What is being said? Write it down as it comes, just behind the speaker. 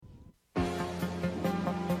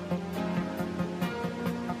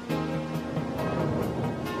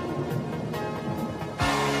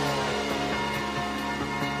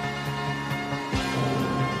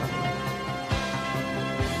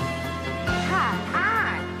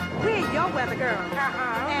your weather girl.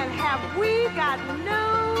 And have we got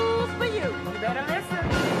news for you? You better listen.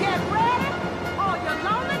 Get ready, all your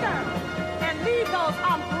lonely girls, and leave those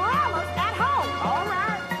umbrellas at home. All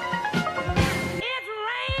right. It's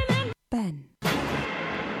raining. Ben.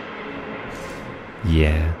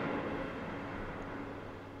 Yeah.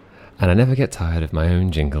 And I never get tired of my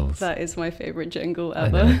own jingles. That is my favourite jingle I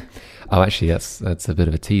know. ever. Oh, actually, that's a bit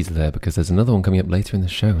of a teaser there, because there's another one coming up later in the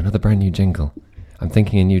show, another brand new jingle. I'm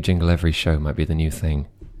thinking a new jingle every show might be the new thing.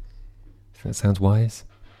 Think that sounds wise?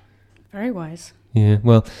 Very wise. Yeah,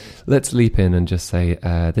 well, let's leap in and just say,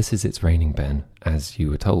 this is It's Raining Ben, as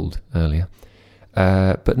you were told earlier.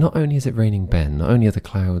 But not only is it raining Ben, not only are the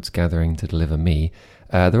clouds gathering to deliver me,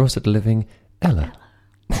 they're also delivering Ella.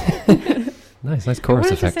 Nice chorus I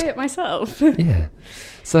wanted effect. to say it myself. Yeah.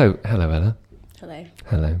 So, hello, Ella. Hello.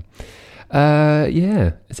 Hello.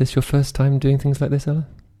 Yeah. Is this your first time doing things like this, Ella?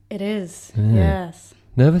 It is. Mm. Yes.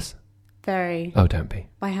 Nervous? Very. Oh, don't be.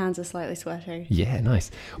 My hands are slightly sweaty. Yeah,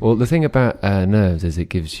 nice. Well, the thing about nerves is it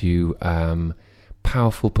gives you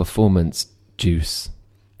powerful performance juice.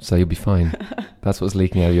 So you'll be fine. That's what's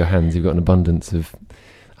leaking out of your hands. You've got an abundance of...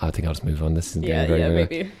 I think I'll just move on. This isn't getting very nowhere.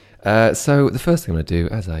 Maybe. So the first thing I'm going to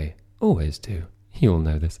do, as I always do, you all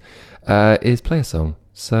know this, is play a song.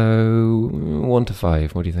 So 1 to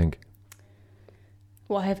 5, what do you think?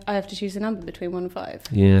 Well, I have to choose a number between 1 and 5.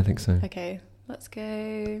 Yeah, I think so. Okay, let's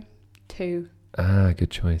go 2. Ah,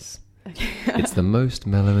 good choice. Okay. It's the most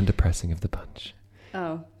mellow and depressing of the bunch.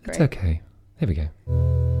 Oh, great. It's okay. Here we go.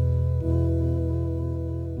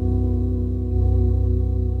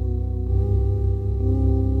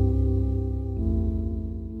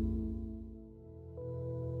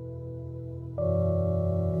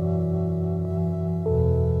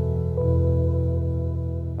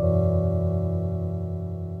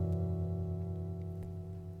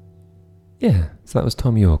 Yeah, so that was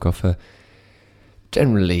Tom York off a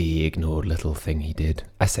generally ignored little thing he did.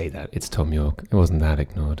 I say that, it's Tom York. It wasn't that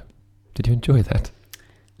ignored. Did you enjoy that?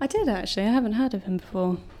 I did, actually. I haven't heard of him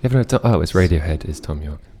before. You ever heard it's Radiohead is Tom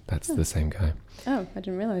York. That's the same guy. Oh, I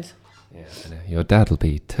didn't realise. Yeah, I know. Your dad will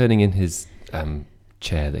be turning in his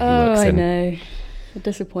chair that he works Oh, I in. know. A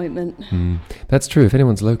disappointment. That's true. If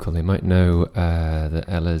anyone's local, they might know that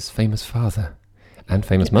Ella's famous father and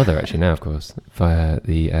famous mother, actually now, of course, via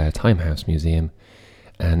the Time House Museum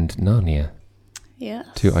and Narnia. Yes.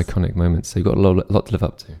 2 iconic moments. So you've got a lot to live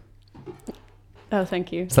up to. Oh,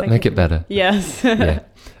 thank you. Does that make it better? Yes. Yeah.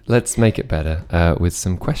 Let's make it better with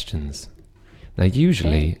some questions. Now,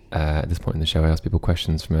 usually at this point in the show, I ask people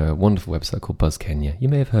questions from a wonderful website called Buzz Kenya. You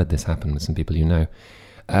may have heard this happen with some people you know.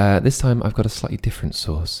 This time, I've got a slightly different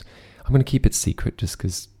source. I'm going to keep it secret just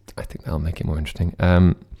because I think that'll make it more interesting.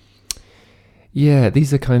 Yeah,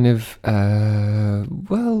 these are kind of, I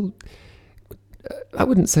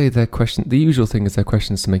wouldn't say they're questions. The usual thing is they're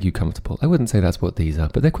questions to make you comfortable. I wouldn't say that's what these are,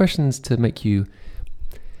 but they're questions to make you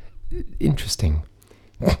interesting.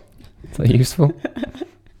 Is that useful?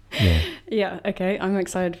 Yeah. Yeah, okay. I'm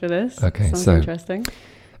excited for this. Okay, Sounds so interesting.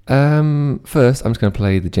 First, I'm just going to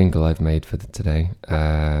play the jingle I've made for today,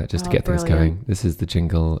 just to get things brilliant. going. This is the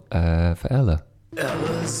jingle for Ella.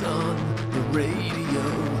 Ella's on the radio.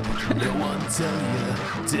 No one tell you,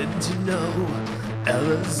 didn't you know?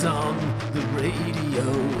 Ella's on the radio.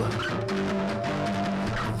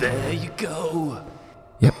 There you go.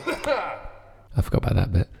 Yep. I forgot about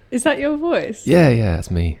that bit. Is that your voice? Yeah, that's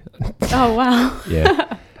me. Oh, wow.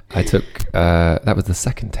 Yeah. I took, that was the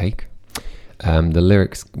second take. The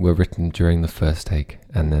lyrics were written during the first take,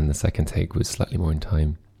 and then the second take was slightly more in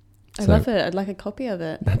time. I love it. I'd like a copy of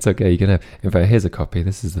it. That's okay. You can have. In fact, here's a copy.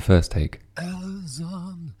 This is the first take. Ella's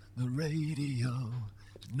on the radio.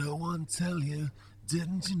 Did no one tell you,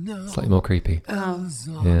 didn't you know? Slightly more creepy. Ella's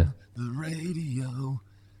on the radio.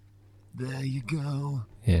 There you go.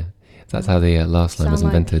 Yeah. That's how the last line was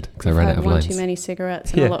Sound like invented, because I ran out of one lines. too many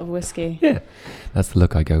cigarettes and Yeah. a lot of whiskey. Yeah. That's the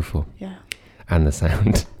look I go for. Yeah. And the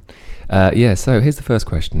sound. So here's the first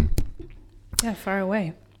question. Yeah, far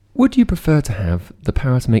away. Would you prefer to have the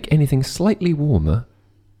power to make anything slightly warmer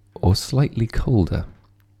or slightly colder?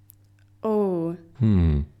 Oh.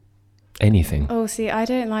 Anything. Oh, see, I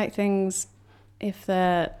don't like things if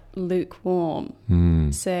they're lukewarm.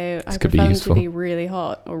 So I could be prefer them useful. to be really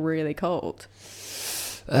hot or really cold.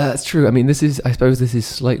 That's true. I mean, I suppose this is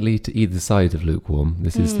slightly to either side of lukewarm.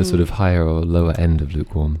 This is the sort of higher or lower end of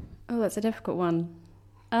lukewarm. Oh, that's a difficult one.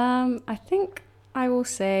 I think I will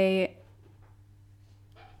say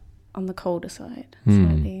on the colder side.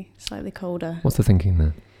 Slightly colder. What's the thinking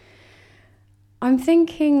there? I'm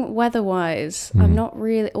thinking weather-wise, I'm not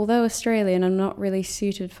really, although Australian, I'm not really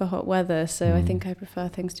suited for hot weather, so I think I prefer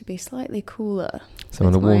things to be slightly cooler. So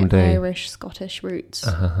on a warm my day, Irish, Scottish roots.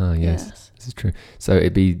 Yes, this is true. So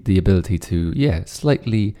it'd be the ability to,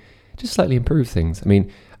 slightly improve things. I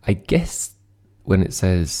mean, I guess when it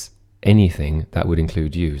says anything, that would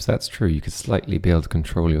include you. So that's true. You could slightly be able to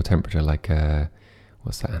control your temperature, like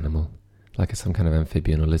what's that animal? Like some kind of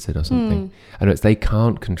amphibian or lizard or something. I know they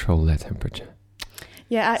can't control their temperature.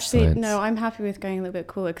 Yeah, actually, Science. no, I'm happy with going a little bit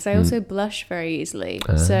cooler because I also blush very easily.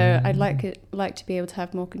 So I'd like to be able to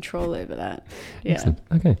have more control over that. Yeah. Excellent.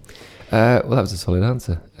 Okay. Well, that was a solid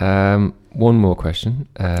answer. One more question.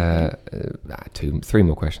 3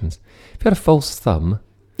 more questions. If you had a false thumb,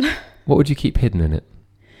 what would you keep hidden in it?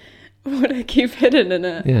 What would I keep hidden in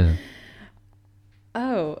it? Yeah.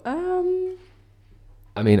 Oh,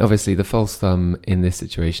 I mean, obviously, the false thumb in this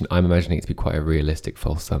situation, I'm imagining it to be quite a realistic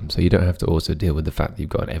false thumb. So you don't have to also deal with the fact that you've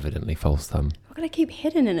got an evidently false thumb. what could I keep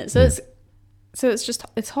hidden in it? So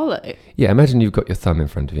it's hollow. Yeah, imagine you've got your thumb in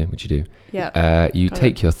front of you, which you do. Yeah. You Got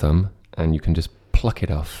take your thumb and you can just pluck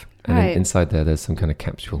it off. And Right. inside there's some kind of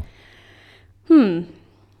capsule. I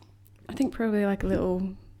think probably like a little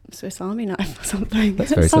Swiss Army knife or something.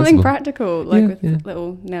 That's very something sensible. practical, like Yeah, with yeah.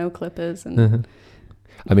 little nail clippers and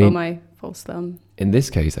I for mean, my false thumb. in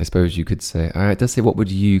this case, I suppose you could say, it does say, what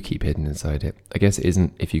would you keep hidden inside it? I guess it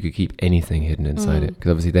isn't if you could keep anything hidden inside it,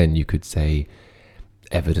 because obviously then you could say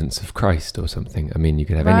evidence of Christ or something. I mean, you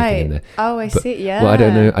could have anything in there. Oh, I But- see. Yeah. Well, I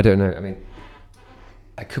don't know. I mean,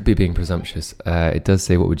 I could be being presumptuous. It does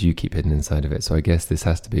say, what would you keep hidden inside of it? So I guess this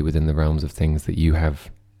has to be within the realms of things that you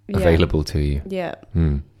have available to you. Yeah.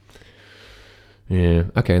 Yeah.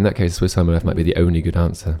 Okay. In that case, Swiss Army knife might be the only good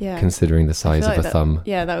answer, Yeah. considering the I size feel of like a thumb.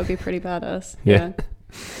 Yeah, that would be pretty badass. Yeah.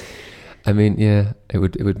 I mean, yeah, it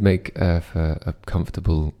would make for a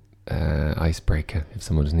comfortable icebreaker if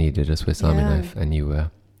someone's needed a Swiss Army Yeah. knife and you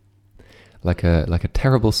were like a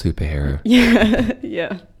terrible superhero. Yeah.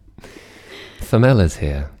 Yeah. Thumbela's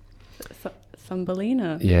here.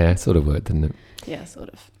 Thumbelina. Yeah, it sort of worked, didn't it? Yeah, sort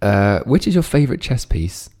of. Which is your favourite chess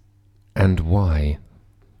piece and why?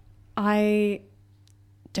 I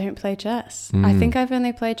don't play chess. I think I've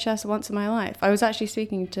only played chess once in my life. I was actually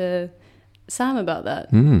speaking to Sam about that.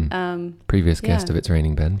 Previous guest yeah. of It's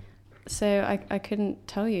Raining Ben. So I couldn't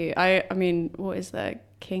tell you. I mean, what is that?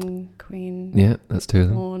 King, queen, Yeah, that's 2 of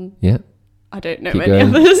them. pawn. Yeah, I don't know Keep any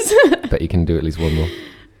going. others. bet you can do at least one more.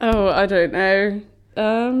 Oh, I don't know.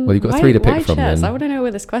 Well, you've got 3 to pick why from chess? then. I want to know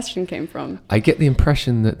where this question came from. I get the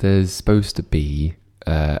impression that there's supposed to be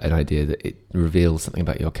an idea that it reveals something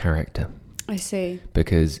about your character, I see.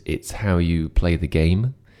 because it's how you play the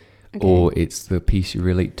game, Okay. or it's the piece you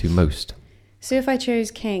relate to most. So if I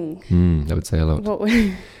chose king, That would say a lot. what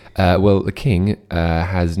would... Well, the king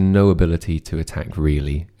has no ability to attack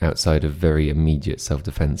really, outside of very immediate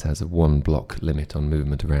self-defense. Has a 1 block limit on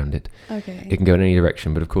movement around it. Okay. It can go in any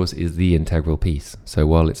direction, but of course it is the integral piece. So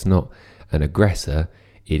while it's not an aggressor,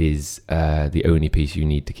 it is the only piece you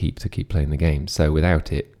need to keep playing the game. So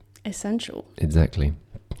without it, Essential. exactly.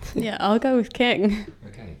 Yeah, I'll go with king.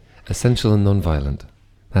 Okay. Essential and non-violent.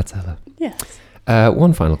 That's Ella. Yes.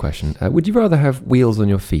 One final question. Would you rather have wheels on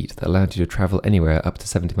your feet that allowed you to travel anywhere up to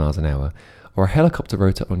 70 miles an hour, or a helicopter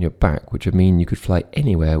rotor on your back, which would mean you could fly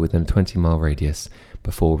anywhere within a 20-mile radius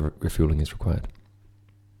before refueling is required?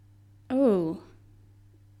 Oh.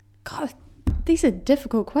 God, these are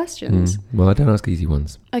difficult questions. Well, I don't ask easy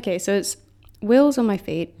ones. Okay, so it's wheels on my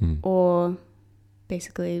feet or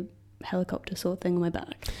basically helicopter sort of thing on my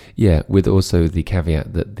back. Yeah, with also the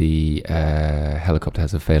caveat that the helicopter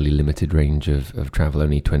has a fairly limited range of travel,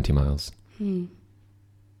 only 20 miles.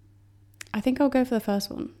 I think I'll go for the first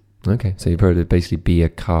one. Okay, so you'd probably basically be a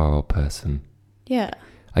car person. Yeah.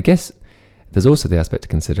 I guess there's also the aspect to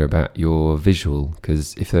consider about your visual,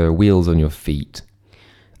 because if there are wheels on your feet,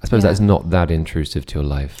 I suppose Yeah. that's not that intrusive to your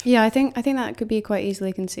life. Yeah, I think that could be quite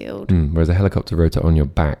easily concealed. Whereas a helicopter rotor on your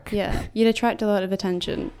back, Yeah, you'd attract a lot of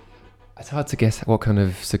attention. it's hard to guess what kind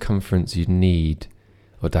of circumference you'd need,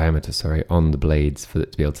 or diameter, sorry, on the blades for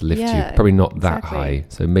it to be able to lift Yeah, you. Probably not that exactly. high,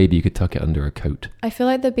 so maybe you could tuck it under a coat. I feel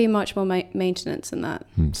like there'd be much more maintenance in that.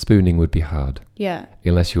 Spooning would be hard, Yeah.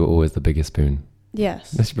 unless you were always the bigger spoon.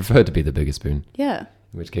 Yes. Unless you prefer to be the bigger spoon, Yeah.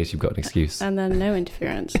 in which case you've got an excuse. And then no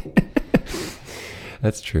interference.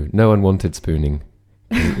 That's true. No one wanted spooning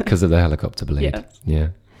because of the helicopter blade. Yes. Yeah.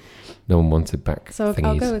 No one wanted back So thingies.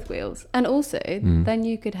 I'll go with wheels. And also, then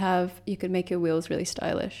you could make your wheels really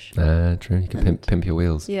stylish. True. You can pimp your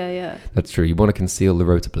wheels. Yeah, yeah. That's true. You want to conceal the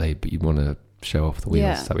rotor blade, but you want to show off the wheels.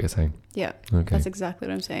 Yeah. Is that what you're saying? Yeah. Okay. That's exactly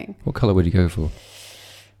what I'm saying. What colour would you go for?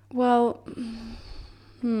 Well,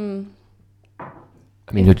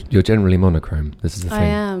 I mean, you're generally monochrome. This is the thing. I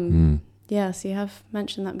am. Yes, you have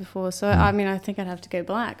mentioned that before. So, I mean, I think I'd have to go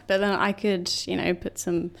black. But then I could, put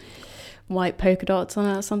some white polka dots on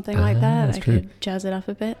it or something like that. That's true. Could jazz it up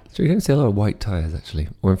a bit. So you don't see a lot of white tyres, actually.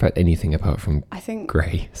 Or, in fact, anything apart from I think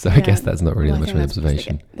grey. So I guess that's not really well, much of an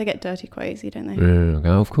observation. They get dirty quite easy, don't they?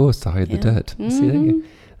 Oh, of course, to hide the dirt. See, there you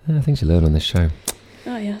go. Things you learn on this show.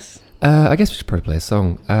 Oh, yes. I guess we should probably play a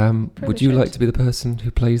song. Would you like to be the person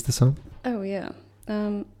who plays the song? Oh, yeah.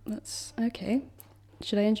 That's okay.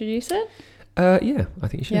 Should I introduce it? Yeah, I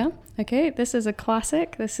think you should. Yeah? Okay, this is a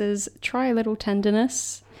classic. This is Try a Little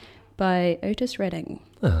Tenderness by Otis Redding.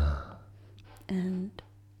 And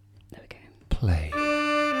there we go. Play.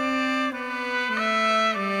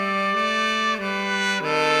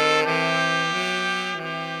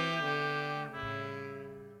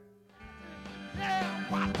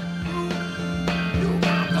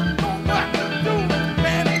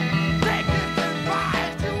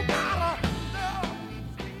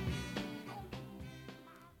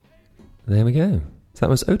 There we go. So that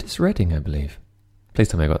was Otis Redding, I believe. Please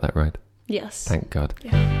tell me I got that right. Yes. Thank God.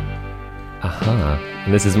 Yeah. Aha.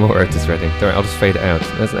 And this is more Otis Redding. Don't worry, I'll just fade it out.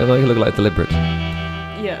 It might look like deliberate.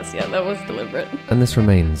 Yes, yeah, that was deliberate. And this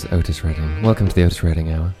remains Otis Redding. Welcome to the Otis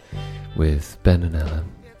Redding Hour with Ben and Ella.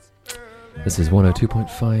 This is 102.5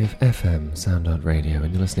 FM Sound Art Radio,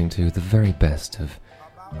 and you're listening to the very best of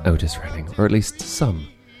Otis Redding, or at least some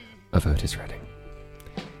of Otis Redding.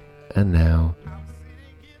 And now,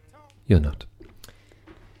 you're not.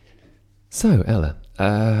 So, Ella,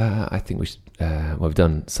 I think we should, we've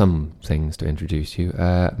done some things to introduce you.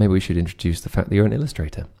 Maybe we should introduce the fact that you're an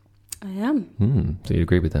illustrator. I am. So you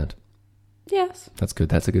agree with that? Yes. That's good.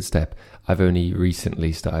 That's a good step. I've only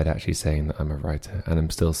recently started actually saying that I'm a writer, and I'm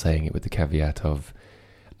still saying it with the caveat of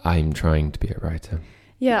I'm trying to be a writer.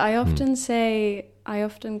 Yeah, I often say, I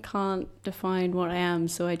often can't define what I am,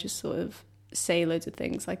 so I just sort of say loads of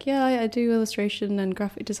things like, yeah, I do illustration and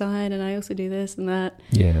graphic design, and I also do this and that.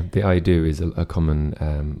 Yeah, the I do is a common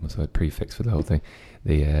prefix for the whole thing.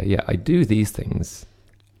 I do these things.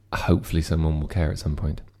 Hopefully someone will care at some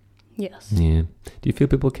point. Yes. Yeah. Do you feel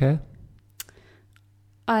people care?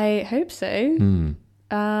 I hope so.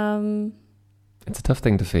 It's a tough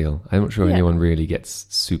thing to feel. I'm not sure anyone really gets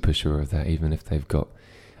super sure of that, even if they've got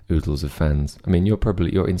oodles of fans. I mean, you're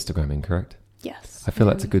Instagramming, correct? Yes. I feel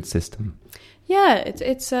that's a good system. Yeah,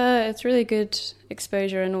 it's really good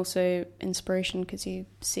exposure and also inspiration, because you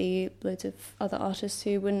see loads of other artists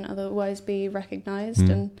who wouldn't otherwise be recognised,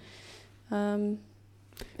 and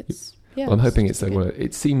it's. Yeah, well, I'm hoping it's like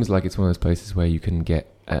it seems like it's one of those places where you can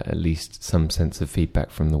get at least some sense of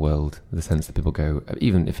feedback from the world, the sense that people go,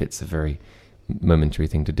 even if it's a very momentary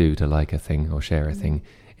thing to do, to like a thing or share a thing,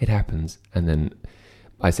 it happens. And then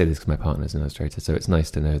I say this because my partner's an illustrator, so it's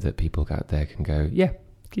nice to know that people out there can go, yeah,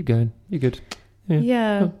 keep going, you're good.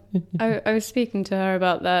 Yeah. I was speaking to her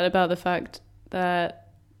about that, about the fact that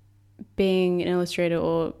being an illustrator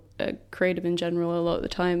or a creative in general, a lot of the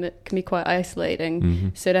time it can be quite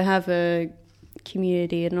isolating. So to have a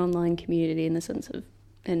community, an online community in the sense of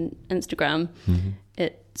in Instagram,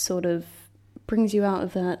 it sort of brings you out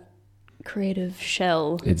of that creative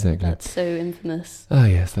shell. Exactly. That's so infamous. Ah,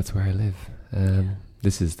 yes, that's where I live.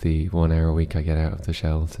 This is the 1 hour a week I get out of the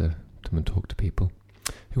shell to come and talk to people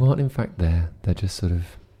who aren't in fact there. They're just sort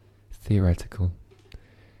of theoretical.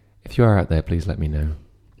 If you are out there, please let me know.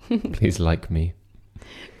 Please like me.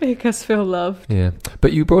 Make us feel loved. Yeah.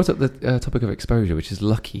 But you brought up the topic of exposure, which is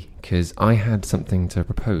lucky, because I had something to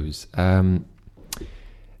propose.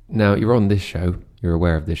 Now, you're on this show. You're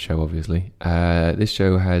aware of this show, obviously. This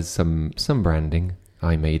show has some branding.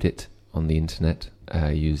 I made it on the internet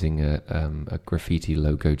using a graffiti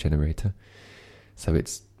logo generator. So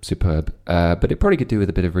it's superb. But it probably could do with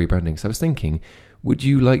a bit of rebranding. So I was thinking, would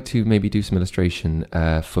you like to maybe do some illustration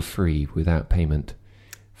for free without payment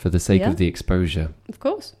for the sake of the exposure? Of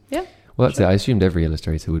course, yeah. Well, that's it. I assumed every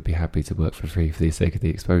illustrator would be happy to work for free for the sake of the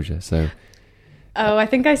exposure. So, I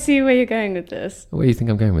think I see where you're going with this. Where do you think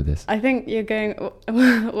I'm going with this? I think you're going...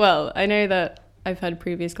 Well, I know that I've had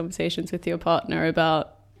previous conversations with your partner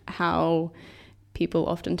about how people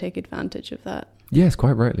often take advantage of that. Yes,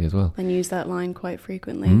 quite rightly as well. And use that line quite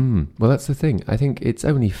frequently. Well, that's the thing. I think it's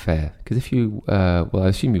only fair. Because if you... I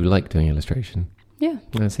assume you like doing illustration. Yeah.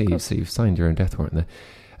 I see. You've signed your own death warrant there.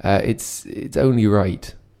 It's only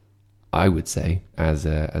right, I would say, as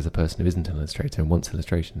a person who isn't an illustrator and wants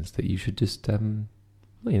illustrations, that you should just get on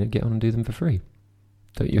and do them for free.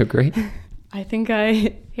 Don't you agree? I think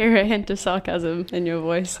I hear a hint of sarcasm in your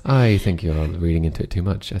voice. I think you're reading into it too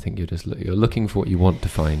much. I think you're looking for what you want to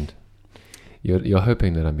find. You're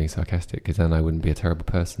hoping that I'm being sarcastic, because then I wouldn't be a terrible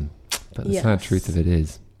person. But the sad truth of it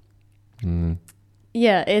is,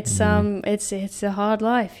 yeah, it's a hard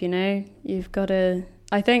life, you know. You've got to.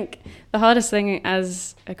 I think the hardest thing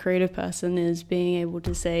as a creative person is being able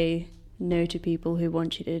to say no to people who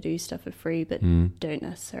want you to do stuff for free but don't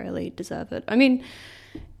necessarily deserve it. I mean,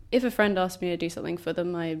 if a friend asked me to do something for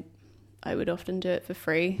them, I would often do it for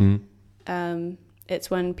free.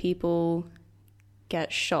 It's when people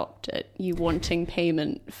get shocked at you wanting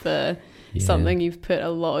payment for something you've put a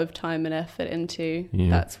lot of time and effort into.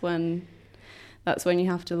 That's when you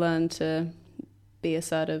have to learn to be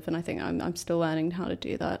assertive, and I think I'm still learning how to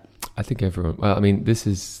do that. I think everyone, well, I mean, this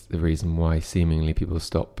is the reason why seemingly people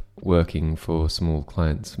stop working for small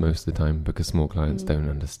clients most of the time, because small clients don't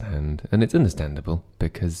understand, and it's understandable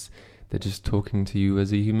because they're just talking to you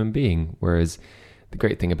as a human being, whereas the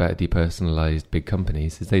great thing about depersonalized big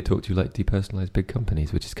companies is they talk to you like depersonalized big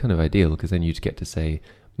companies, which is kind of ideal, because then you just get to say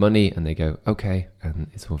money and they go, okay,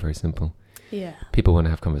 and it's all very simple. Yeah. People want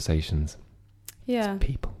to have conversations. Yeah. It's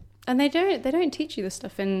people. And they don't teach you this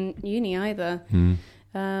stuff in uni either.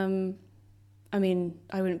 I mean,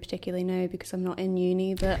 I wouldn't particularly know because I'm not in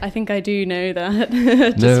uni, but I think I do know that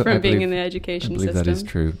just from being in the education system. I believe that is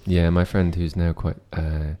true. Yeah, my friend who's now quite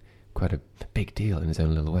a big deal in his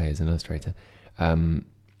own little way as an illustrator,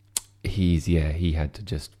 he had to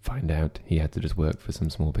just find out. He had to just work for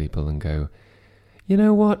some small people and go, you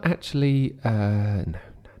know what, actually, no.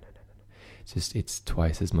 It's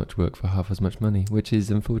twice as much work for half as much money, which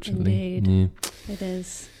is unfortunately. Indeed. Yeah. It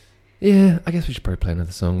is. Yeah, I guess we should probably play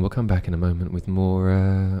another song. We'll come back in a moment with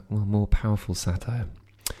more powerful satire.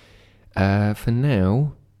 For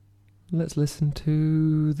now, let's listen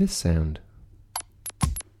to this sound.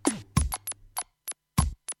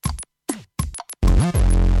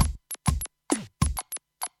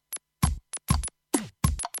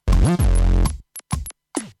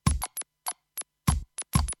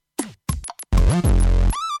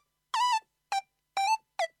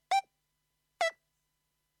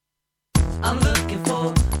 I'm looking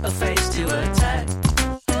for a face to attack.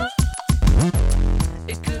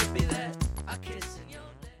 It could be that I kiss in your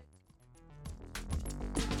neck.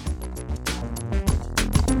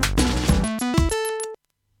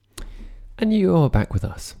 And you are back with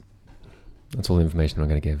us. That's all the information I'm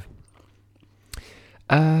going to give.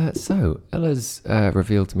 So Ella's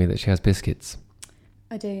revealed to me that she has biscuits.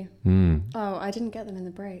 I do. Oh, I didn't get them in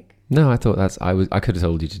the break. No, I thought I could have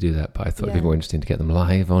told you to do that, but I thought it'd be more interesting to get them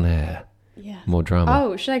live on air. Yeah. More drama.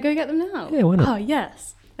 Oh, should I go get them now? Yeah, why not? Oh,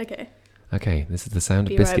 yes. Okay. Okay, this is the sound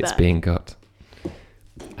of biscuits being got.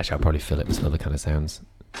 Actually, I'll probably fill it with some other kind of sounds.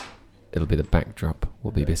 It'll be the backdrop.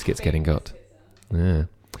 Will be biscuits getting got. Yeah.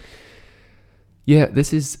 Yeah,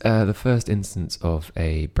 this is the first instance of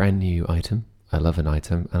a brand new item. I love an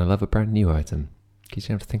item, and I love a brand new item. Because you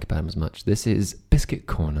don't have to think about them as much. This is Biscuit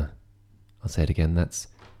Corner. I'll say it again. That's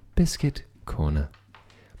Biscuit Corner.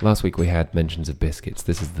 Last week we had mentions of biscuits.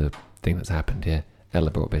 This is the thing that's happened here. Ella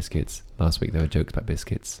brought biscuits. Last week there were jokes about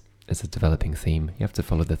biscuits. It's a developing theme. You have to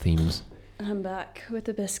follow the themes. I'm back with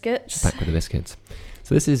the biscuits. Back with the biscuits.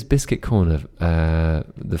 So this is Biscuit Corner,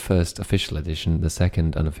 the first official edition, the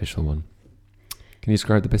second unofficial one. Can you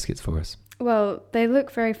describe the biscuits for us? Well, they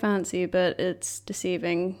look very fancy, but it's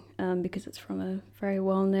deceiving because it's from a very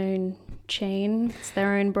well-known chain. It's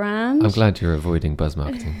their own brand. I'm glad you're avoiding buzz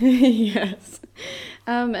marketing. Yes.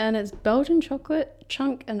 And it's Belgian chocolate,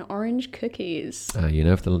 chunk, and orange cookies. You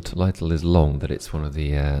know if the title is long, that it's one of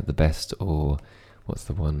the best, or what's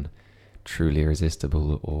the one? Truly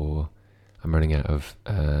Irresistible, or I'm running out of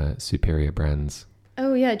superior brands.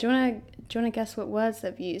 Oh, yeah. Do you want to guess what words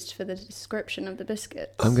they've used for the description of the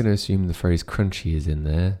biscuits? I'm going to assume the phrase crunchy is in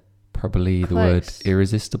there. Probably the word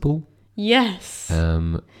irresistible. Yes.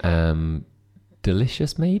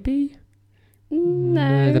 Delicious, maybe?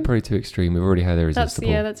 No. They're probably too extreme. We've already had irresistible.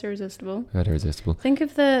 That's irresistible. We've had irresistible. Think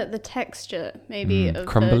of the texture, maybe, of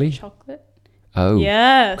crumbly? the chocolate. Oh.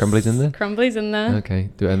 Yes. Crumbly's in there? Crumbly's in there. Okay.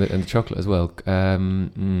 And the chocolate as well.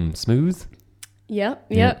 Smooth? Yep.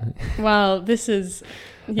 Wow, this is...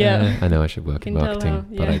 Yeah. I know I should work in marketing,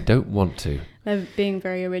 but I don't want to. They're being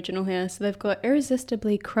very original here. So they've got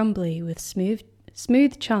irresistibly crumbly with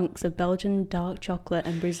smooth chunks of Belgian dark chocolate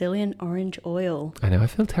and Brazilian orange oil. I know. I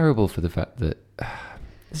feel terrible for the fact that...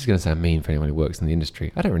 this is going to sound mean for anyone who works in the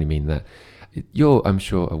industry. I don't really mean that. You're, I'm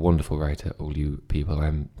sure, a wonderful writer, all you people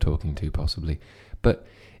I'm talking to, possibly. But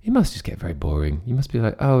it must just get very boring. You must be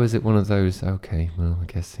like, oh, is it one of those? Okay, well, I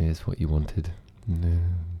guess here's what you wanted. No.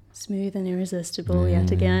 Smooth and irresistible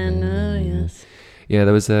yet again. Oh, yes. Yeah,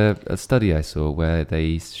 there was a study I saw where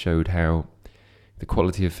they showed how the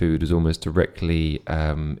quality of food was almost directly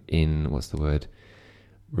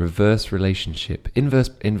inverse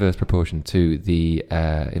proportion to the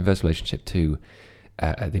inverse relationship to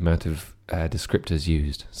the amount of descriptors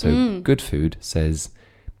used. So good food says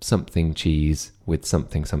something cheese with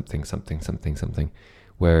something,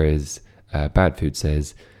 whereas bad food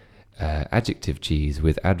says adjective cheese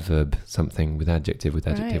with adverb something with adjective with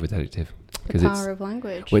adjective with adjective. The power of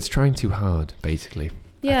language. Well, it's trying too hard, basically.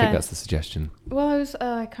 Yeah. I think that's the suggestion. Well,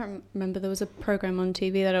 I can't remember. There was a program on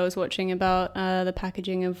TV that I was watching about the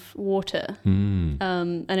packaging of water,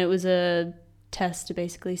 and it was a test to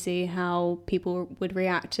basically see how people would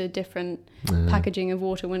react to different packaging of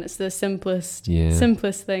water when it's the simplest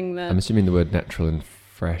thing. That I'm assuming the word natural and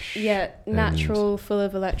fresh. Yeah, natural, full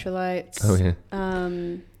of electrolytes. Oh yeah.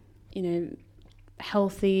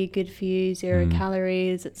 Healthy, good for you, 0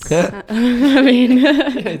 calories. It's, I mean,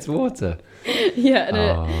 it's water. Yeah, and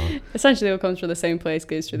it essentially all comes from the same place,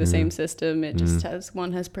 goes through the same system. It just has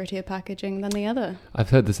prettier packaging than the other.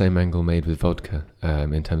 I've heard the same angle made with vodka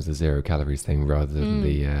in terms of the 0 calories thing rather than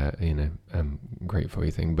the great for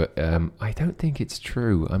you thing. But I don't think it's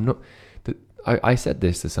true. I said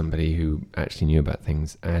this to somebody who actually knew about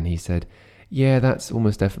things, and he said, yeah, that's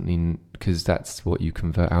almost definitely because that's what you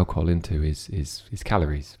convert alcohol into is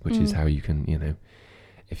calories, which is how you can,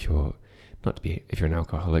 if you're an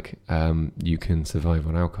alcoholic, you can survive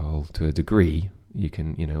on alcohol to a degree. You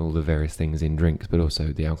can, all the various things in drinks, but also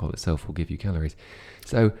the alcohol itself will give you calories.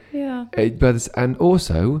 So, yeah. And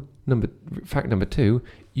also, fact number 2,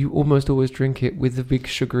 you almost always drink it with a big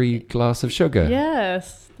sugary glass of sugar.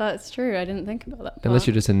 Yes, that's true. I didn't think about that part. Unless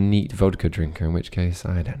you're just a neat vodka drinker, in which case,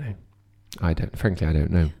 I don't know. Frankly, I don't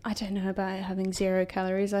know. I don't know about it having 0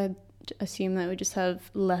 calories. I assume that would just have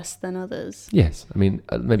less than others. Yes, I mean,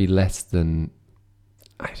 maybe less than,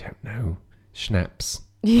 I don't know, schnapps.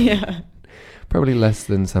 Yeah. Probably less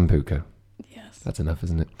than Sambuca. Yes. That's enough,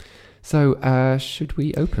 isn't it? So, should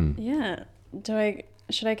we open? Yeah.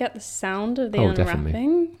 Should I get the sound of the unwrapping?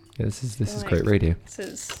 Definitely. Yeah, this is great radio.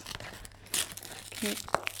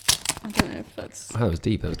 I don't know if that's... Oh, that was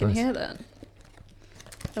deep. That was nice. You can hear that.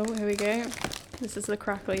 Oh, here we go. This is the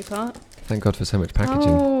crackly part. Thank God for so much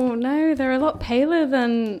packaging. Oh, no, they're a lot paler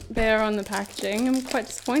than they are on the packaging. I'm quite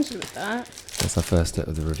disappointed with that. That's our first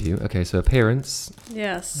of the review. Okay, so appearance.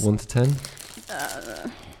 Yes. 1 to 10?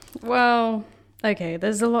 Well, okay,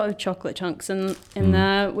 there's a lot of chocolate chunks in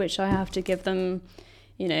there, which I have to give them,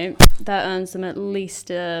 that earns them at least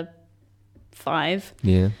a 5.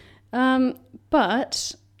 Yeah.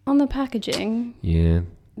 But on the packaging... Yeah.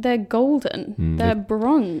 They're golden. They're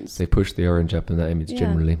bronze. They push the orange up in that image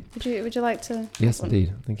generally. Would you like to? Yes,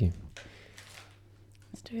 indeed. Thank you.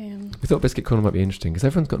 Let's do We thought biscuit corner might be interesting because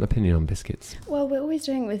everyone's got an opinion on biscuits. Well, we're always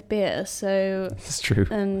doing it with beer, so it's true.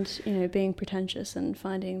 And being pretentious and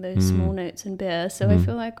finding those small notes in beer. So I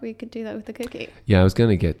feel like we could do that with the cookie. Yeah, I was going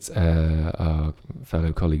to get our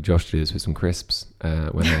fellow colleague Josh to do this with some crisps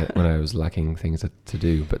when I was lacking things to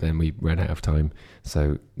do, but then we ran out of time.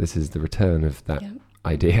 So this is the return of that. Yep.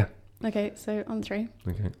 Idea. Okay, so on 3.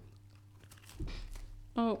 Okay.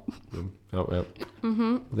 Oh. Oh,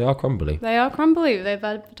 yeah. They are crumbly. They are crumbly. They've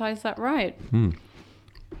advertised that right. And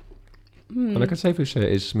I can safely say it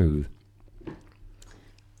is smooth.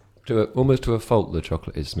 Almost to a fault, the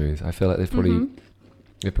chocolate is smooth. I feel like they've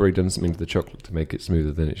probably done something to the chocolate to make it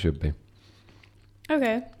smoother than it should be.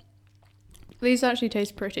 Okay. These actually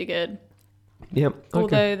taste pretty good. Yeah. Okay.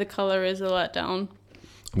 Although the colour is a letdown.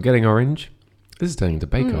 I'm getting orange. This is turning into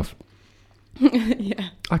Bake Off. Yeah.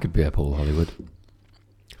 I could be a Paul Hollywood.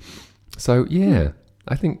 So, yeah.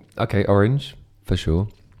 I think, okay, orange, for sure.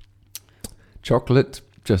 Chocolate,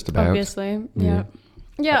 just about. Obviously, yeah.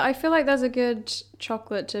 Yeah, I feel like there's a good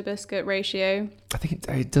chocolate to biscuit ratio. I think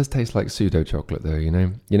it does taste like pseudo chocolate, though,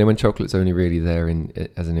 when chocolate's only really there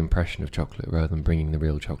as an impression of chocolate rather than bringing the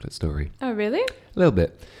real chocolate story. Oh, really? A little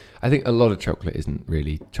bit. I think a lot of chocolate isn't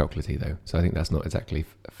really chocolatey, though. So I think that's not exactly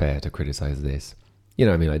fair to criticise this. Like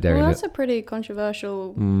dairy milk. Well, that's a pretty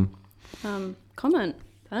controversial comment,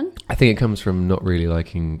 Ben. I think it comes from not really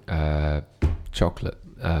liking chocolate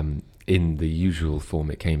in the usual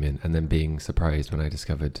form it came in, and then being surprised when I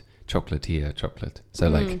discovered chocolatier chocolate.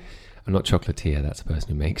 So, I'm not chocolatier, that's a person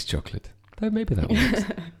who makes chocolate. Though maybe that works.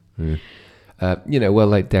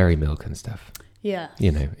 Like dairy milk and stuff. Yeah.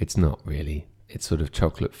 It's not really... It's sort of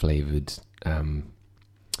chocolate-flavoured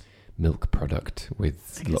milk product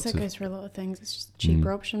with lots of... It goes for a lot of things. It's just a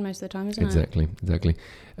cheaper option most of the time, isn't Exactly.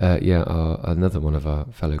 Another one of our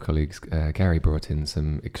fellow colleagues, Gary, brought in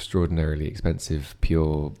some extraordinarily expensive,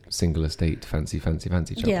 pure, single estate, fancy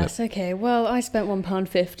chocolate. Yes, okay. Well, I spent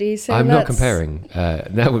 £1.50, so I'm not comparing.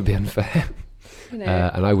 That would be unfair.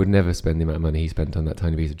 And I would never spend the amount of money he spent on that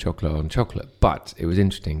tiny piece of chocolate on chocolate. But it was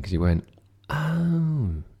interesting because you went,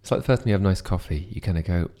 oh, it's like the first time you have nice coffee, you kind of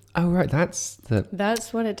go, oh, right, that's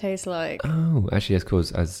what it tastes like. Oh, actually, yes, of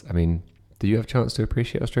course. Did you have a chance to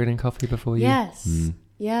appreciate Australian coffee before you? Yes.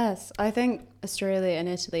 Yes. I think Australia and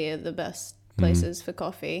Italy are the best places for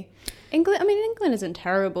coffee. England isn't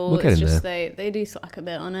terrible. We'll it's just they do slack a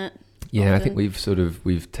bit on it. Yeah, often. I think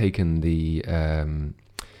we've taken the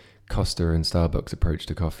Costa and Starbucks approach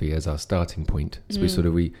to coffee as our starting point.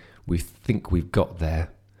 So we think we've got there,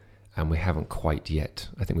 and we haven't quite yet.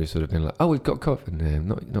 I think we've sort of been like, oh, we've got coffee. No,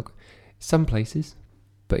 not some places,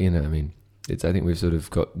 but you know what I mean. I think we've sort of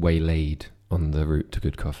got waylaid on the route to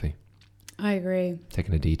good coffee. I agree.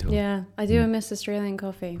 Taking a detour. Yeah, I do miss Australian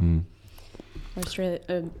coffee.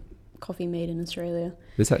 Or coffee made in Australia.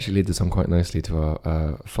 This actually leads us on quite nicely to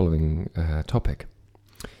our following topic.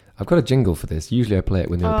 I've got a jingle for this. Usually I play it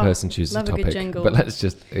when the other person chooses a topic. Good jingle. But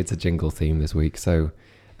it's a jingle theme this week. So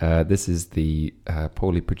this is the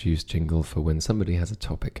poorly produced jingle for when somebody has a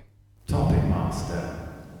topic. Topic Master.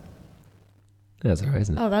 That's all right,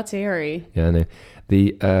 isn't it? Oh, that's eerie. Yeah, I know.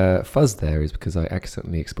 The fuzz there is because I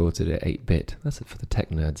accidentally exported it 8-bit. That's it for the tech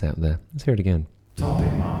nerds out there. Let's hear it again.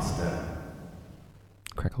 Topic Master.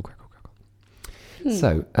 Crackle, crackle, crackle.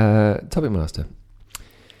 So, Topic Master.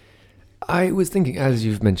 I was thinking, as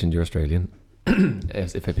you've mentioned, you're Australian,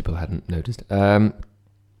 if people hadn't noticed. And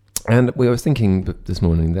we was thinking this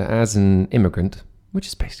morning that as an immigrant, which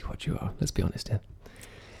is basically what you are, let's be honest here,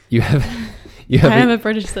 I am a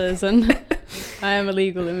British citizen. I am a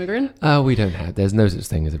legal immigrant. There's no such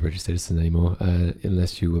thing as a British citizen anymore,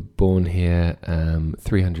 unless you were born here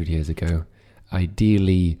 300 years ago,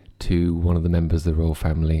 ideally to one of the members of the royal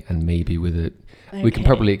family, and maybe with it, we can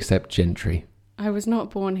probably accept gentry. I was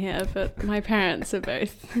not born here, but my parents are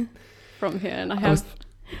both from here, and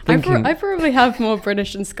I probably have more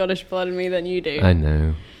British and Scottish blood in me than you do. I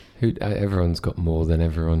know. Everyone's got more than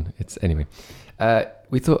everyone. Anyway. I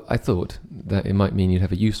thought that it might mean you'd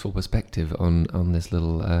have a useful perspective on this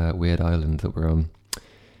little weird island that we're on.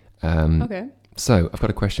 Okay. So I've got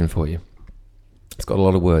a question for you. It's got a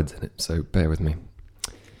lot of words in it, so bear with me.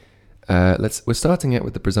 We're starting out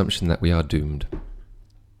with the presumption that we are doomed.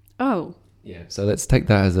 Oh. Yeah. So let's take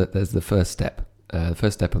that as the first step. The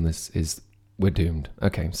first step on this is we're doomed.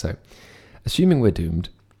 Okay. So, assuming we're doomed,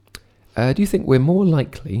 do you think we're more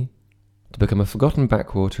likely to become a forgotten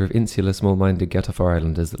backwater of insular, small-minded get-off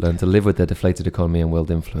islanders that learn to live with their deflated economy and world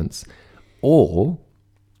influence, or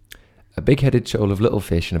a big-headed shoal of little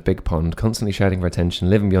fish in a big pond, constantly shouting for attention,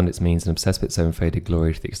 living beyond its means and obsessed with its own faded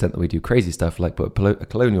glory to the extent that we do crazy stuff like put a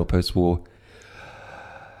colonial post-war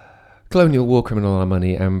criminal on our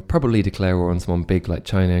money and probably declare war on someone big like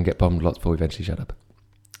China and get bombed lots before we eventually shut up?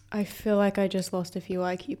 I feel like I just lost a few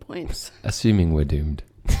IQ points. Assuming we're doomed.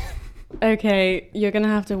 Okay, you're going to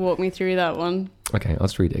have to walk me through that one. Okay, I'll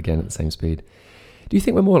just read it again at the same speed. Do you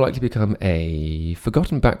think we're more likely to become a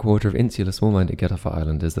forgotten backwater of insular, small-minded get-off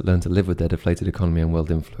islanders that learn to live with their deflated economy and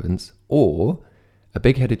world influence, or a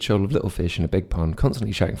big-headed shoal of little fish in a big pond,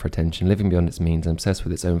 constantly shouting for attention, living beyond its means and obsessed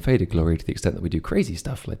with its own faded glory to the extent that we do crazy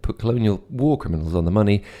stuff like put colonial war criminals on the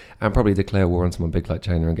money and probably declare war on someone big like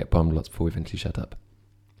China and get bombed lots before we eventually shut up?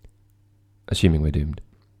 Assuming we're doomed.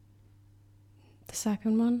 The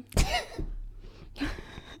second one?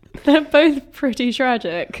 They're both pretty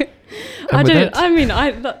tragic.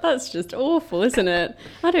 That's just awful, isn't it?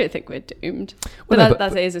 I don't think we're doomed. But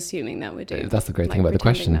that is assuming that we're doomed. That's the great thing about the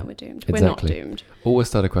question. That we're doomed. Exactly. We're not doomed. Always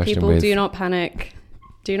start a question People, with... do not panic.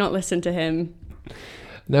 Do not listen to him.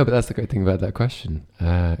 No, but that's the great thing about that question.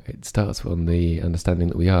 It starts on the understanding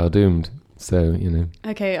that we are doomed. So, you know...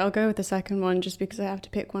 Okay, I'll go with the second one just because I have to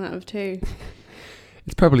pick one out of two.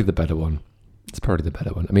 It's probably the better one.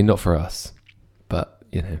 I mean, not for us, but,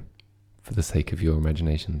 you know, for the sake of your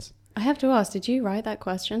imaginations. I have to ask, did you write that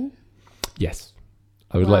question? Yes.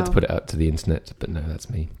 I would like to put it out to the internet, but no, that's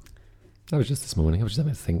me. That was just this morning. I was just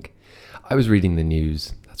having to think. I was reading the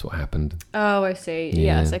news. That's what happened. Oh, I see.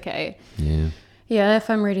 Yeah. Yes, okay. Yeah. Yeah, if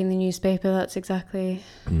I'm reading the newspaper, that's exactly...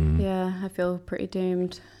 Yeah, I feel pretty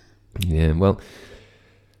doomed. Yeah, well,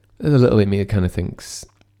 there's a little bit of me that kind of thinks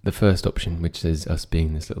the first option, which is us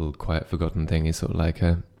being this little quiet, forgotten thing, is sort of like,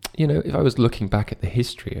 you know, if I was looking back at the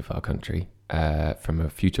history of our country from a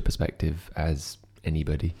future perspective as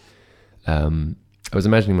anybody, I was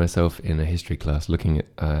imagining myself in a history class looking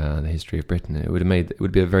at the history of Britain. It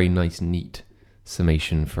would be a very nice, neat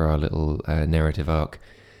summation for our little narrative arc.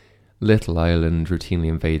 Little island, routinely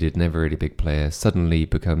invaded, never really big player, suddenly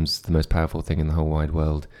becomes the most powerful thing in the whole wide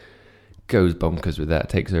world, goes bonkers with that,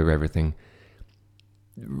 takes over everything.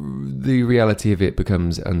 the reality of it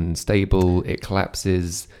becomes unstable, it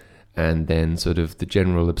collapses, and then sort of the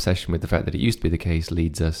general obsession with the fact that it used to be the case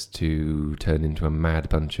leads us to turn into a mad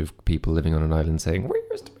bunch of people living on an island saying, we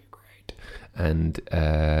used to be great. And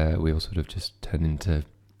we all sort of just turn into...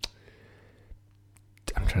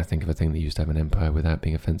 I'm trying to think of a thing that used to have an empire without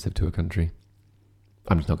being offensive to a country.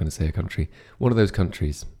 I'm just not going to say a country. One of those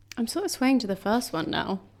countries. I'm sort of swaying to the first one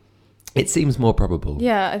now. It seems more probable.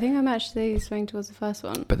 Yeah, I think I'm actually swaying towards the first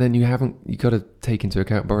one. But then you got to take into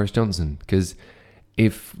account Boris Johnson, because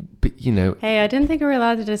if, you know... Hey, I didn't think we were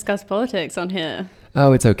allowed to discuss politics on here.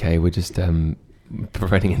 Oh, it's okay. We're just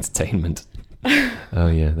providing entertainment. Oh,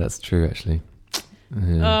 yeah, that's true, actually.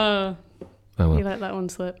 Oh, well. You let that one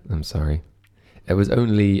slip. I'm sorry. It was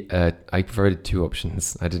only... I provided 2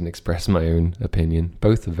 options. I didn't express my own opinion.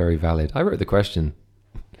 Both are very valid. I wrote the question.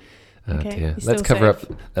 Oh, okay, dear. Let's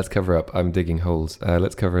cover up. I'm digging holes.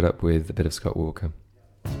 Let's cover it up with a bit of Scott Walker.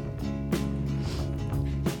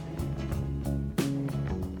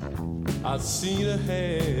 I seen a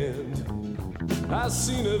hand, I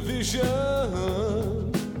seen a vision.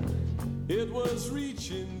 It was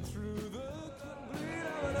reaching through the...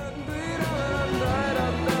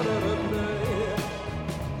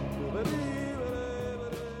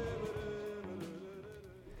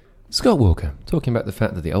 Scott Walker, talking about the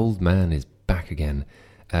fact that the old man is back again,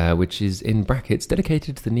 which is, in brackets,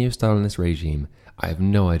 dedicated to the neo-Stalinist regime. I have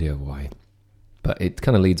no idea why, but it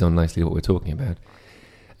kind of leads on nicely to what we're talking about.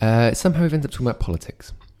 Somehow we've ended up talking about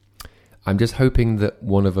politics. I'm just hoping that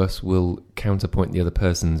one of us will counterpoint the other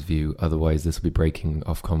person's view, otherwise this will be breaking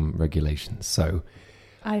Ofcom regulations. So,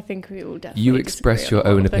 I think we will definitely you express your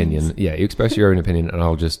own opinion. Things. Yeah, you express your own opinion, and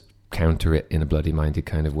I'll just counter it in a bloody-minded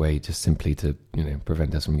kind of way, just simply to,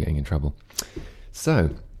 prevent us from getting in trouble.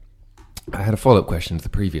 So, I had a follow-up question to the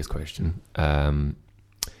previous question,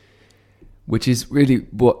 which is really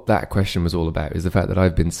what that question was all about, is the fact that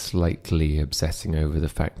I've been slightly obsessing over the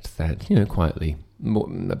fact that, quietly,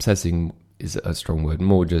 obsessing is a strong word,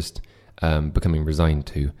 more just becoming resigned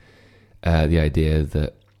to the idea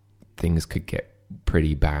that things could get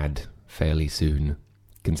pretty bad fairly soon,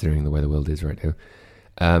 considering the way the world is right now.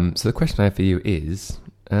 So the question I have for you is,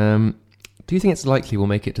 do you think it's likely we'll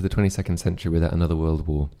make it to the 22nd century without another world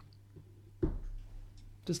war?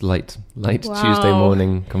 Just light Wow. Tuesday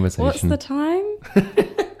morning conversation. What's the time?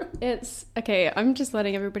 It's, okay, I'm just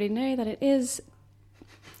letting everybody know that it is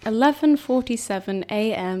 11:47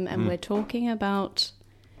 a.m. and we're talking about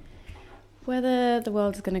whether the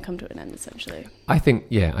world is going to come to an end, essentially. I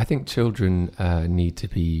think children need to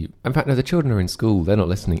be... In fact, no, the children are in school. They're not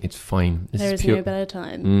listening. It's fine. There is no better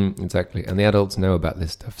time. Exactly. And the adults know about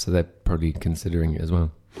this stuff, so they're probably considering it as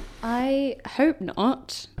well. I hope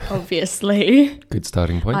not, obviously. Good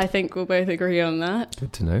starting point. I think we'll both agree on that.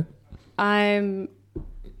 Good to know. I'm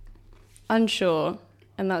unsure,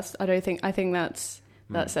 and I think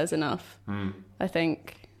that says enough. I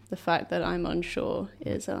think the fact that I'm unsure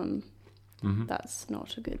is that's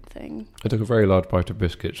not a good thing. I took a very large bite of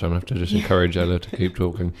biscuit, so I'm going to have to just encourage Ella to keep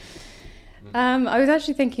talking. I was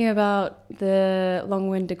actually thinking about the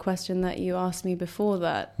long-winded question that you asked me before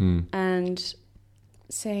that, and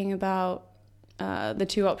saying about the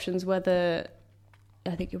 2 options, whether,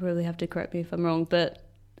 I think you probably have to correct me if I'm wrong, but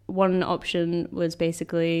one option was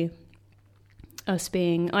basically us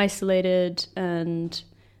being isolated and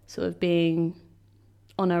sort of being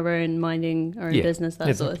on our own, minding our own business,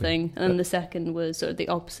 that sort of thing. And then the second was sort of the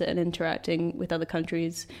opposite and interacting with other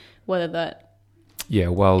countries, whether that... Yeah,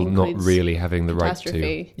 while not really having the right to...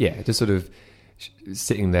 catastrophe. Yeah, just sort of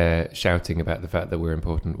sitting there shouting about the fact that we're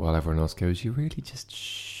important while everyone else goes, you really just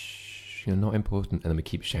shh, you're not important. And then we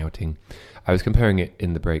keep shouting. I was comparing it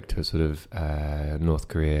in the break to a sort of North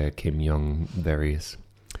Korea, Kim Jong, various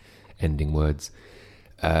ending words.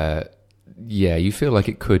 Yeah, you feel like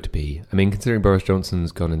it could be. I mean, considering Boris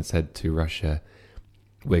Johnson's gone and said to Russia,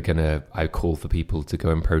 I call for people to go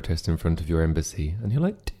and protest in front of your embassy. And you're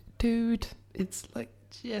like, dude, it's like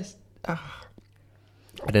just... I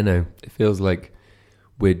don't know. It feels like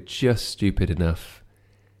we're just stupid enough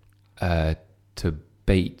to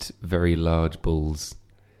bait very large bulls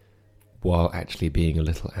while actually being a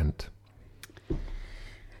little ant.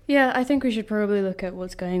 Yeah, I think we should probably look at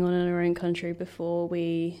what's going on in our own country before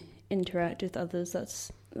we interact with others.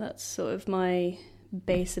 That's sort of my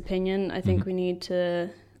base opinion. I think we need to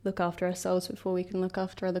look after ourselves before we can look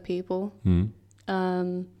after other people.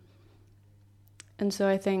 And so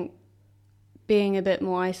I think being a bit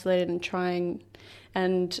more isolated and trying,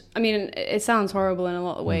 and I mean, it sounds horrible in a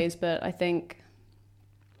lot of ways, but I think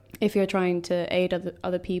if you're trying to aid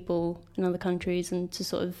other people in other countries and to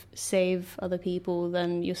sort of save other people,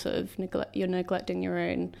 then you're sort of neglecting your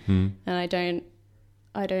own. And I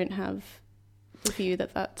don't have the view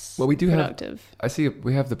that that's productive. I see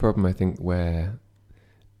we have the problem, I think, where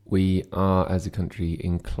we are as a country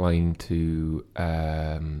inclined to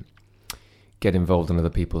get involved in other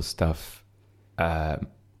people's stuff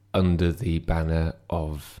under the banner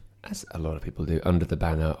of, as a lot of people do, under the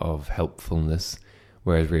banner of helpfulness.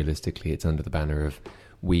 Whereas realistically, it's under the banner of,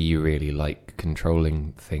 we really like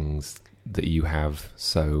controlling things that you have,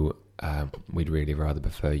 so we'd really rather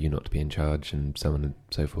prefer you not to be in charge, and so on and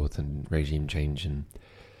so forth, and regime change and...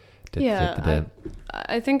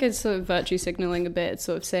 I think it's sort of virtue signalling a bit. It's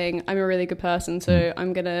sort of saying, I'm a really good person, so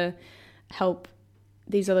I'm going to help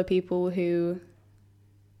these other people who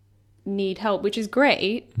need help, which is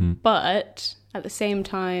great, but at the same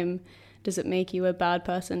time, does it make you a bad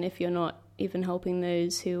person if you're not even helping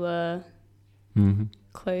those who are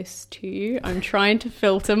close to you? I'm trying to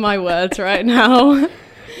filter my words right now.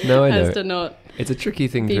 No, I know. As to not it's a tricky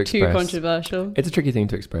thing be to express. too controversial. It's a tricky thing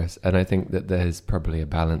to express, and I think that there's probably a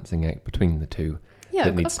balancing act between the two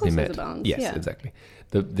that needs to be met. Yes, exactly.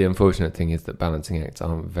 The unfortunate thing is that balancing acts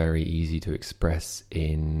aren't very easy to express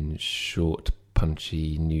in short,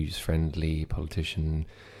 punchy, news-friendly politician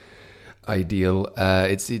ideal.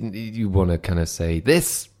 You want to kind of say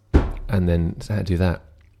this, and then do that,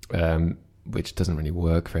 which doesn't really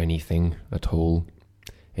work for anything at all.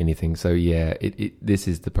 So yeah, this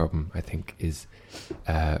is the problem, I think, is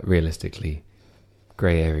realistically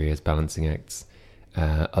grey areas, balancing acts,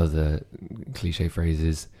 other cliche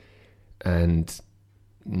phrases, and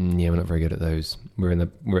we're not very good at those.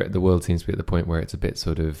 The world seems to be at the point where it's a bit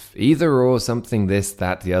sort of either or, something, this,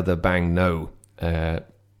 that, the other, bang, no. Yeah.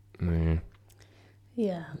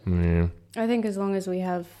 I think as long as we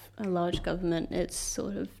have a large government, it's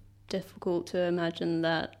sort of difficult to imagine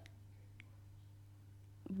that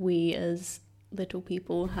we as little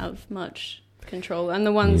people have much control. And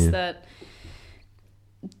the ones that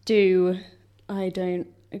do, I don't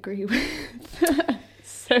agree with.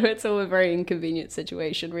 So it's all a very inconvenient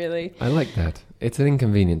situation, really. I like that. It's an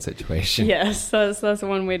inconvenient situation. Yes, that's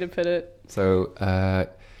one way to put it. So,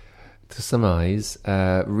 to surmise,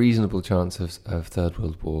 reasonable chance of Third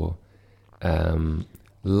World War,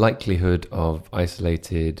 likelihood of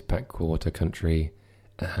isolated backwater country,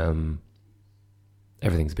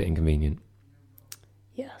 everything's a bit inconvenient.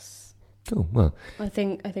 Yes. Cool. Well, I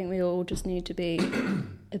think we all just need to be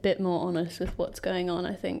a bit more honest with what's going on.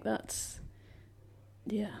 I think that's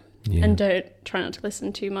and don't try not to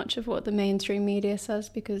listen too much of what the mainstream media says,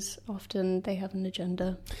 because often they have an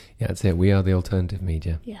agenda. Yeah, that's it. We are the alternative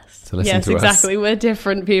media. Yes. So listen to us. Yes, exactly. We're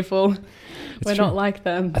different people. We're not like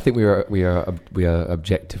them. I think we are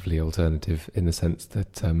objectively alternative in the sense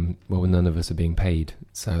that none of us are being paid,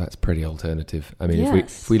 so that's pretty alternative. I mean,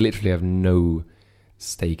 if we literally have no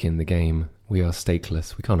stake in the game, we are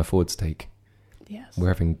stakeless. We can't afford steak. Yes. We're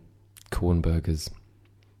having corn burgers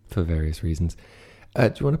for various reasons. Do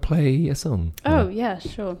you want to play a song? Oh, yeah,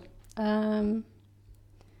 sure.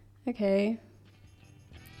 Okay.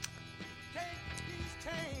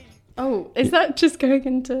 Oh, is that just going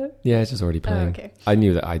into... Yeah, it's just already playing. Oh, okay. I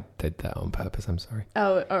knew that I did that on purpose. I'm sorry.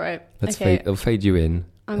 Oh, all right. It'll fade you in.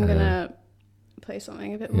 I'm going to play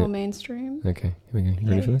something a bit more mainstream. Okay, here we go. You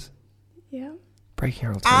ready for this? Yeah. Breaking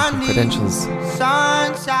our alternative credentials.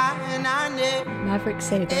 Sunshine, I need Maverick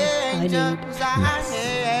Sabre, I need.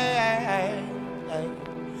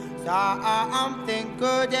 Something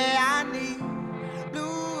good that I need.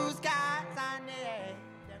 Blue skies, I need.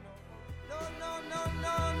 No, no, no,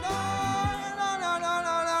 no, no, no, no, no,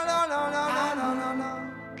 no, no, no, no, no, no.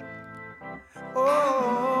 Oh,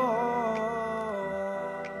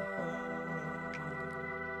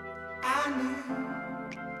 I need.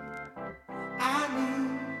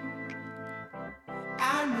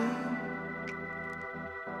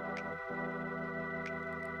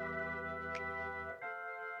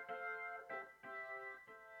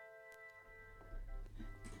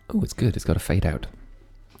 Oh, it's good. It's got a fade out.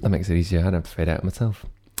 That makes it easier. I don't have to fade out myself.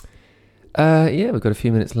 We've got a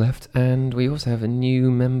few minutes left, and we also have a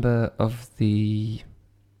new member of the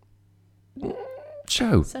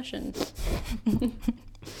show. Session.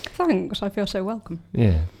 Thanks, I feel so welcome.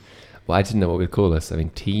 Yeah. Well, I didn't know what we'd call us. I mean,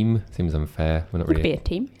 team seems unfair. We're not Would really be a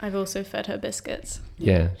team. I've also fed her biscuits.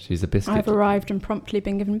 Yeah, she's a biscuit. I've arrived and promptly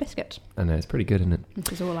been given biscuits. I know, it's pretty good, isn't it?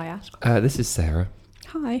 This is all I ask. This is Sarah.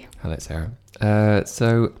 Hi. Hello, Sarah.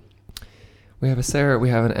 So we have a Sarah, we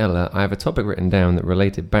have an Ella. I have a topic written down that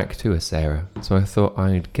related back to a Sarah, so I thought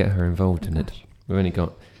I'd get her involved in it. We've only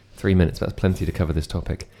got 3 minutes, but that's plenty to cover this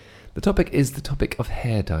topic. The topic is the topic of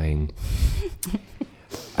hair dyeing.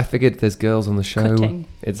 I figured there's girls on the show. Cutting.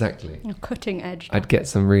 Exactly. Cutting edge. I'd get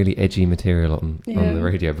some really edgy material on the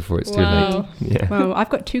radio before it's too late. Yeah. Well, I've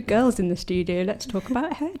got 2 girls in the studio. Let's talk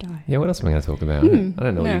about hair dye. Yeah, what else am I going to talk about? I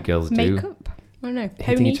don't know what you girls do. Makeup. I don't know.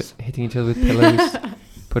 Hitting each other with pillows,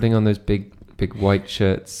 putting on those big white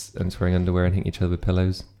shirts and wearing underwear and hitting each other with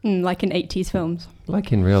pillows. Like in 80s films.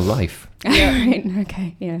 Like in real life. Yeah. Right.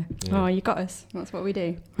 Okay. Yeah. Oh, you got us. That's what we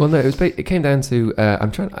do. Well, no, it came down to,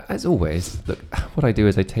 I'm trying, as always, look, what I do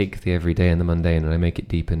is I take the everyday and the mundane and I make it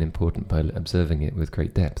deep and important by observing it with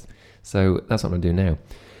great depth. So that's what I'm doing now.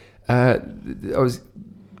 I was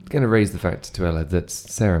going to raise the fact to Ella that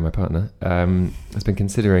Sarah, my partner, has been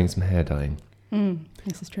considering some hair dyeing.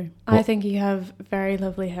 This is true. I think you have very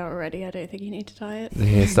lovely hair already. I don't think you need to dye it.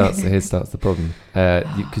 Here starts the problem.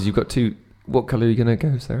 Because you've got 2. What colour are you going to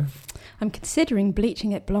go, Sarah? I'm considering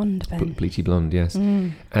bleaching it blonde, Ben. Bleachy blonde, yes.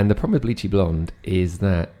 And the problem with bleachy blonde is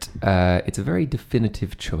that it's a very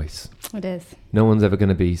definitive choice. It is. No one's ever going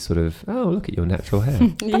to be sort of, oh, look at your natural hair.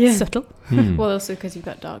 That's subtle. Well, also because you've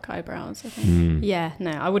got dark eyebrows, I think. Yeah,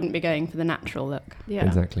 no, I wouldn't be going for the natural look. Yeah,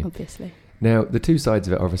 exactly. Obviously. Now, the 2 sides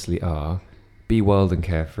of it obviously are be wild and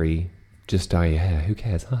carefree, just dye your hair, who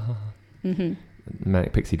cares?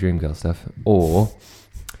 Manic Pixie Dream Girl stuff. Or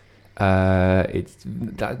it's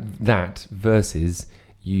that versus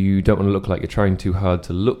you don't want to look like you're trying too hard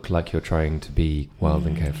to look like you're trying to be wild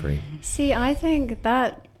and carefree. See, I think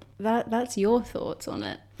that's your thoughts on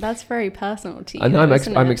it. That's very personal to you. And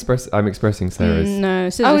I'm expressing Sarah's. No,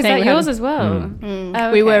 so is that yours as well? Oh,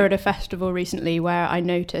 okay. We were at a festival recently where I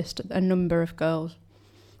noticed a number of girls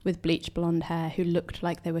with bleached blonde hair who looked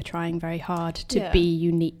like they were trying very hard to be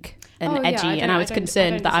unique and edgy, and I was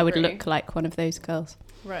concerned that I would look like one of those girls.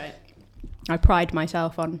 Right. I pride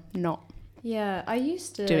myself on not I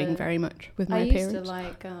used to doing very much with my appearance. I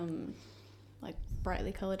used to like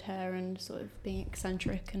brightly coloured hair and sort of being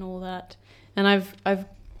eccentric and all that, and I've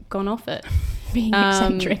gone off it. Being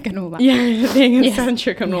eccentric and all that. Yeah, being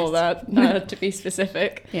eccentric and all that, to be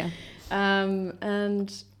specific. Yeah.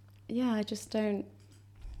 And yeah, I just don't.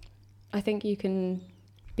 I think you can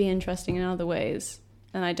be interesting in other ways,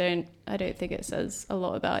 and I don't think it says a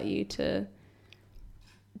lot about you to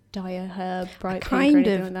dye your hair bright pink or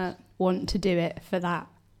anything like that. Want to do it for that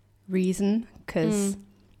reason because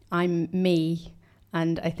I'm me,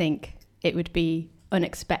 and I think it would be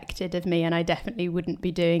unexpected of me, and I definitely wouldn't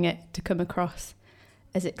be doing it to come across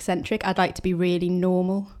as eccentric. I'd like to be really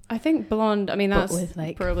normal. I think blonde, I mean, that's with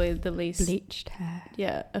like probably the least bleached hair.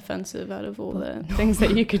 Yeah, offensive out of all the things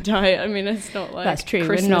that you could dye. I mean, it's not like that's true.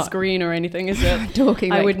 Christmas green or anything, is it?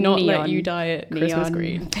 Talking I would not neon, let you dye it Christmas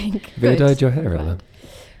green. Pink. Have you dyed your hair, Ella?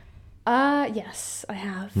 Yes, I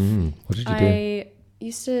have. What did you do? I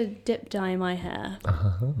used to dip dye my hair.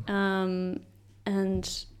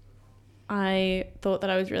 And I thought that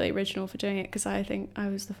I was really original for doing it because I think I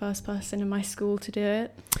was the first person in my school to do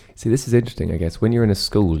it. See, this is interesting, I guess. When you're in a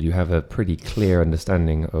school, you have a pretty clear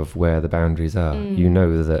understanding of where the boundaries are. You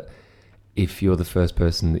know that if you're the first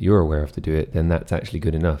person that you're aware of to do it, then that's actually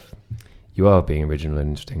good enough. You are being original and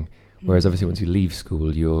interesting. Whereas obviously once you leave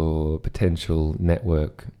school, your potential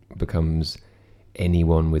network becomes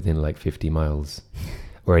anyone within like 50 miles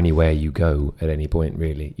or anywhere you go at any point,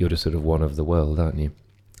 really. You're just sort of one of the world, aren't you?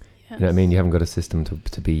 You know what I mean? You haven't got a system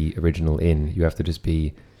to be original in. You have to just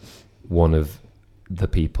be one of the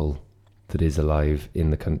people that is alive in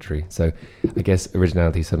the country. So I guess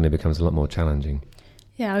originality suddenly becomes a lot more challenging.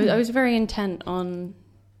 Yeah, I was very intent on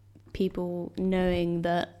people knowing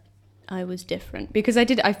that I was different because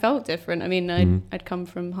I felt different. I mean, I'd come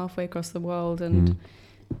from halfway across the world and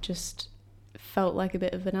just felt like a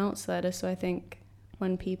bit of an outsider. So I think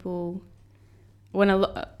not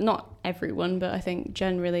everyone, but I think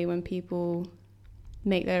generally when people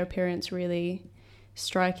make their appearance really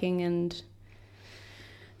striking and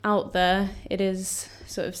out there, it is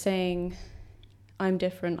sort of saying, I'm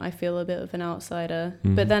different, I feel a bit of an outsider.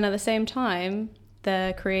 But then at the same time,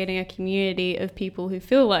 they're creating a community of people who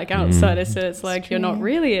feel like outsiders, so it's like, you're not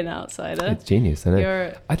really an outsider. It's genius, I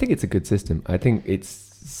know. I think it's a good system. I think it's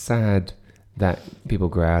sad that people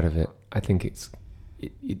grow out of it. I think it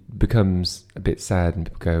becomes a bit sad and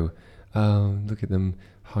people go, oh, look at them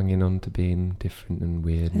hanging on to being different and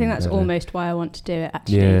weird. I think that's almost why I want to do it,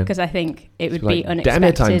 actually, because I think it would be unexpected. Damn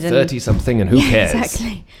it, I'm 30-something and who cares?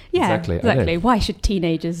 Exactly. Yeah, exactly. Why should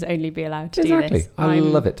teenagers only be allowed to do this? I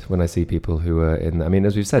love it when I see people who are in, I mean,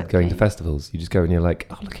 as we've said, going to festivals, you just go and you're like,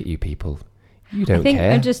 oh, look at you people. You don't I think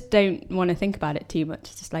care. I just don't want to think about it too much.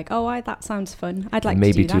 It's just like, that sounds fun. I'd like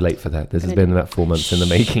Maybe to do that. too late for that. This has Gonna been about 4 months in the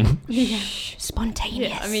making. Shh,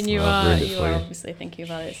 spontaneous. Yeah, I mean, you Well, I've are ruined it for you. obviously thinking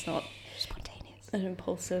about it. It's not spontaneous. an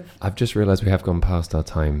impulsive. I've just realised we have gone past our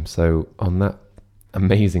time. So on that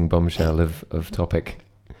amazing bombshell of topic,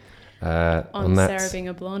 On that, Sarah being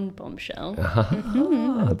a blonde bombshell.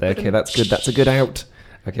 okay, that's good. That's a good out.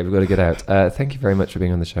 Okay, we've got to get out. Thank you very much for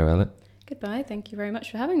being on the show, Ella, Goodbye. Thank you very much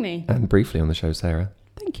for having me. and briefly on the show, Sarah,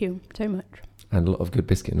 Thank you so much. and a lot of good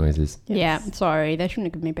biscuit noises. Yeah, sorry, they shouldn't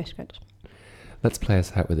have given me biscuits. Let's play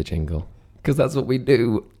us out with a jingle, because that's what we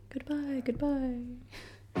do. Goodbye. Goodbye.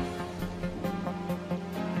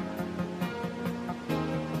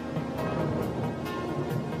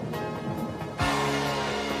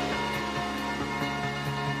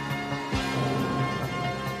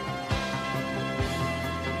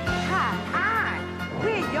 Hi,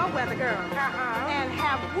 we're your weather girls. And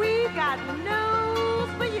have we got news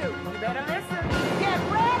for you? You better listen. Get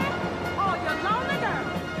ready, all your lonely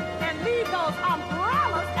girls.